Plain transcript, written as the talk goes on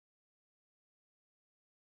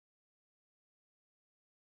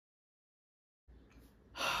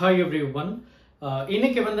Hi everyone.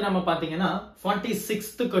 இன்னைக்கு வந்து நம்ம பாத்தீங்கன்னா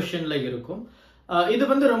 46th क्वेश्चनல இருக்கும். இது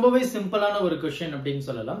வந்து ரொம்பவே சிம்பிளான ஒரு क्वेश्चन அப்படினு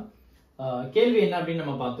சொல்லலாம். கேள்வி என்ன அப்படினு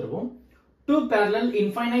நம்ம பாத்துருவோம். Two parallel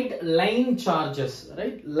infinite line charges,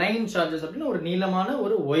 right? Line charges அப்படினா ஒரு நீளமான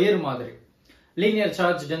ஒரு ஒயர் மாதிரி. Linear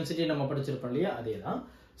charge density நம்ம படிச்சிருப்போம் இல்லையா அதேதான்.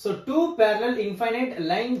 So two parallel infinite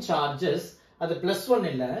line charges அது +1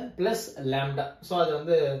 இல்ல +λ. So அது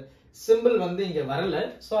வந்து symbol வந்து இங்க வரல.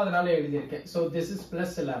 So அதனால எழுதி இருக்கேன். So this is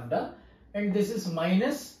 +λ and this is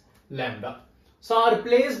 -λ. So are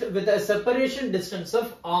placed with a separation distance of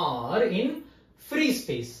r in free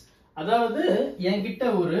space. அதாவது என்கிட்ட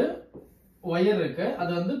ஒரு ஒயர் இருக்கு.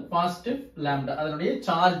 அது வந்து பாசிட்டிவ் λ. அதனுடைய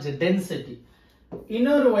சார்ஜ் டென்சிட்டி.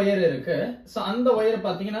 இன்னொரு ஒயர் இருக்கு. So அந்த ஒயர்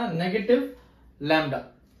பாத்தீங்கன்னா நெகட்டிவ் λ.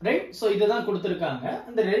 ரைட்? So இதுதான் கொடுத்திருக்காங்க.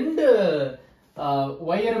 அந்த ரெண்டு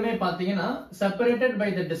ஒயருமே பாத்தீங்கன்னா separated by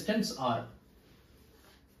the distance r.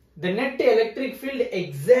 The net electric field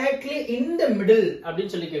exactly in the middle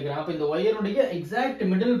அப்படினு சொல்லி கேக்குறாங்க. அப்ப இந்த ஒயருடைய எக்ஸாக்ட்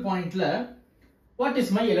மிடில் பாயிண்ட்ல what is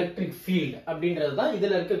my electric field அப்படின்றது தான்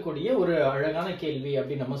இதுல இருக்கக்கூடிய ஒரு அழகான கேள்வி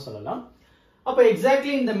அப்படி நம்ம சொல்லலாம். அப்ப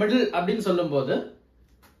exactly in the middle அப்படினு சொல்லும்போது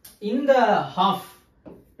இந்த half,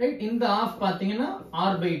 right? இந்த half பாத்தீங்கன்னா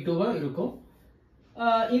r/2 இருக்கும்.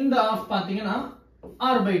 இந்த half பாத்தீங்கன்னா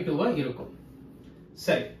r/2 இருக்கும்.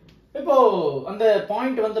 சரி, இப்போ அந்த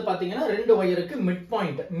பாயிண்ட் வந்து பாத்தீங்கன்னா ரெண்டு ஒயருக்கு மிட்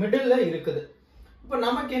பாயிண்ட் மிடில்ல இருக்குது. இப்போ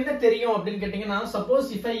நமக்கு என்ன தெரியும் அப்படின்னு கேட்டீங்கன்னா, suppose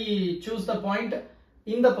if I choose the point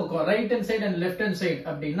இந்த பக்கம் right hand side and left hand side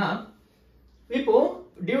அப்படின்னா, இப்போ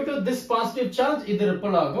due to this positive charge இது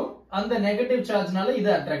ரிப்பல் ஆகும், அந்த நெகட்டிவ் சார்ஜ்னால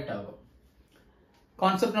இது அட்ராக்ட் ஆகும்.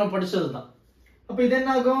 கான்செப்ட் நம்ம படிச்சதுதான். அப்ப இது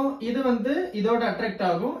என்ன ஆகும், இது வந்து இதோட அட்ராக்ட்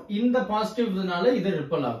ஆகும், இந்த பாசிட்டிவ்னால இது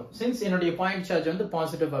ரிப்பல் ஆகும், சின்ஸ் என்னுடைய பாயிண்ட் சார்ஜ் வந்து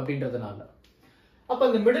பாசிட்டிவ் அப்படின்றதுனால. அப்ப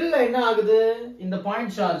இந்த மிடில்ல என்ன ஆகுது, இந்த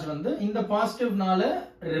பாயிண்ட் சார்ஜ் வந்து இந்த பாசிட்டிவ்னால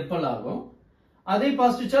ரிப்பல் ஆகும், அதே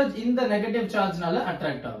பாசிட்டிவ் சார்ஜ் இந்த நெகட்டிவ் சார்ஜ்னால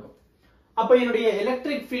அட்ராக்ட் ஆகும். அப்ப என்னுடைய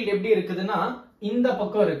எலக்ட்ரிக் ஃபீல்ட் எப்படி இருக்குதுன்னா இந்த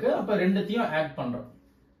பக்கம் இருக்கு. அப்ப ரெண்டுத்தையும் ஆட் பண்றோம்.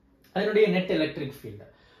 அதனுடைய நெட் எலக்ட்ரிக் ஃபீல்ட்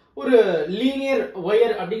ஒரு லீனியர்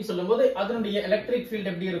ஒயர் அப்படின்னு சொல்லும்போது அதனுடைய எலக்ட்ரிக்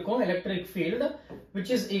ஃபீல்ட் எப்படி இருக்கும், electric field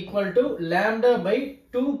which is equal to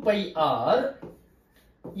λ/2πr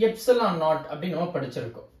epsilon not அப்படின்னு நம்ம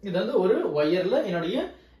படிச்சிருக்கோம். இது வந்து ஒரு ஒயர்ல என்னுடைய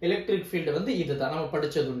எலக்ட்ரிக் ஃபீல்ட் வந்து இதுதான் நம்ம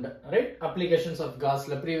படிச்சது உண்டு, right? Applications of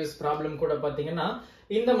காஸ்ல previous problem கூட பாத்தீங்கன்னா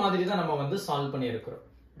இந்த மாதிரி தான் நம்ம வந்து சால்வ் பண்ணி இருக்கிறோம்,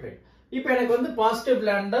 ரைட்? இப்போ எனக்கு வந்து positive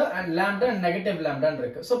lambda and lambda and negative லாம்டான்னு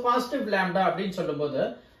இருக்கு. சோ பாசிட்டிவ் லாம்டா அப்படின்னு சொல்லும்போது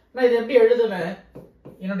நான் இதை எப்படி எழுதுவேன்,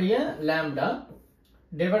 என்னுடைய lambda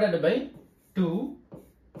divided by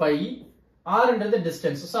 2π rன்றது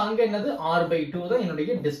distance. So அங்க என்னது r/2 தான்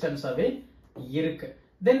என்னுடைய டிஸ்டன்ஸாவே இருக்கு.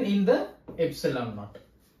 தென் இந்த எப்சிலான் நாட்.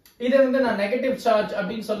 இதை வந்து நான் நெகட்டிவ் சார்ஜ்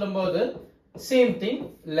அப்படின்னு சொல்லும்போது same thing,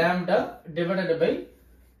 lambda divided by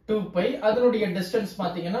 2π, அதனுடைய டிஸ்டன்ஸ்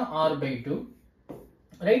பாத்தீங்கன்னா r/2,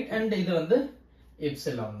 ரைட்? அண்ட் இது வந்து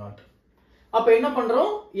எப்சிலான் நாட். அப்ப என்ன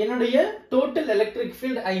பண்றோம், என்னுடைய total electric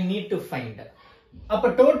field I need to find. அப்ப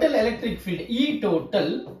total electric field E total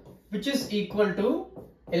which is equal to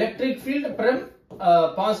electric field from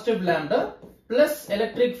positive lambda plus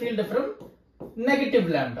electric field from negative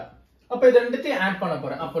lambda. அப்ப இது ரெண்டுத்தையும் ஆட் பண்ண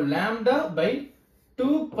போறேன். அப்போ lambda by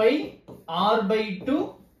 2π r/2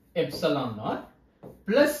 epsilon naught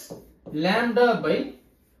plus lambda by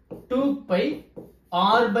 2π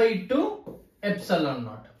r/2 epsilon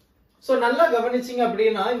naught. So நல்லா கவனிச்சீங்க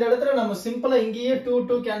அப்படின்னா இந்த இடத்துல நம்ம சிம்பிளா இங்கேயே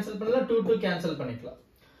 2 கேன்சல் பண்ணலாம், 2 கேன்சல் பண்ணிக்கலாம்.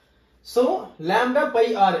 So lambda pi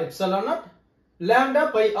r epsilon naught, lambda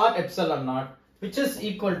pi r epsilon naught which is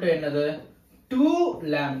equal to என்னது 2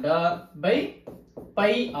 lambda by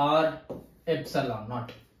pi r epsilon naught.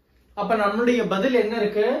 அப்ப நம்மளுடைய பதில் என்ன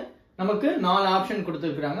இருக்கு, நமக்கு 4 ஆப்ஷன்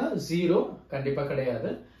கொடுத்திருக்காங்க. 0 கண்டிப்பா கிடையாது,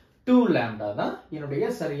 2 lambda தான் என்னுடைய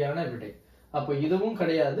சரியான விடை. அப்போ இதுவும்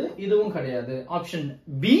கிடையாது, இதுவும் கிடையாது. ஆப்ஷன்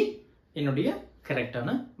பி என்னுடைய கரெக்டான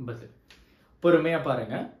பதில். பொறுமையா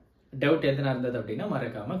பாருங்க. டவுட் எதுனா இருந்தது அப்படின்னா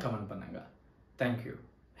மறக்காம கமெண்ட் பண்ணுங்க. Thank you.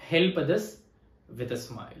 Help others with a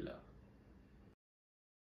smile.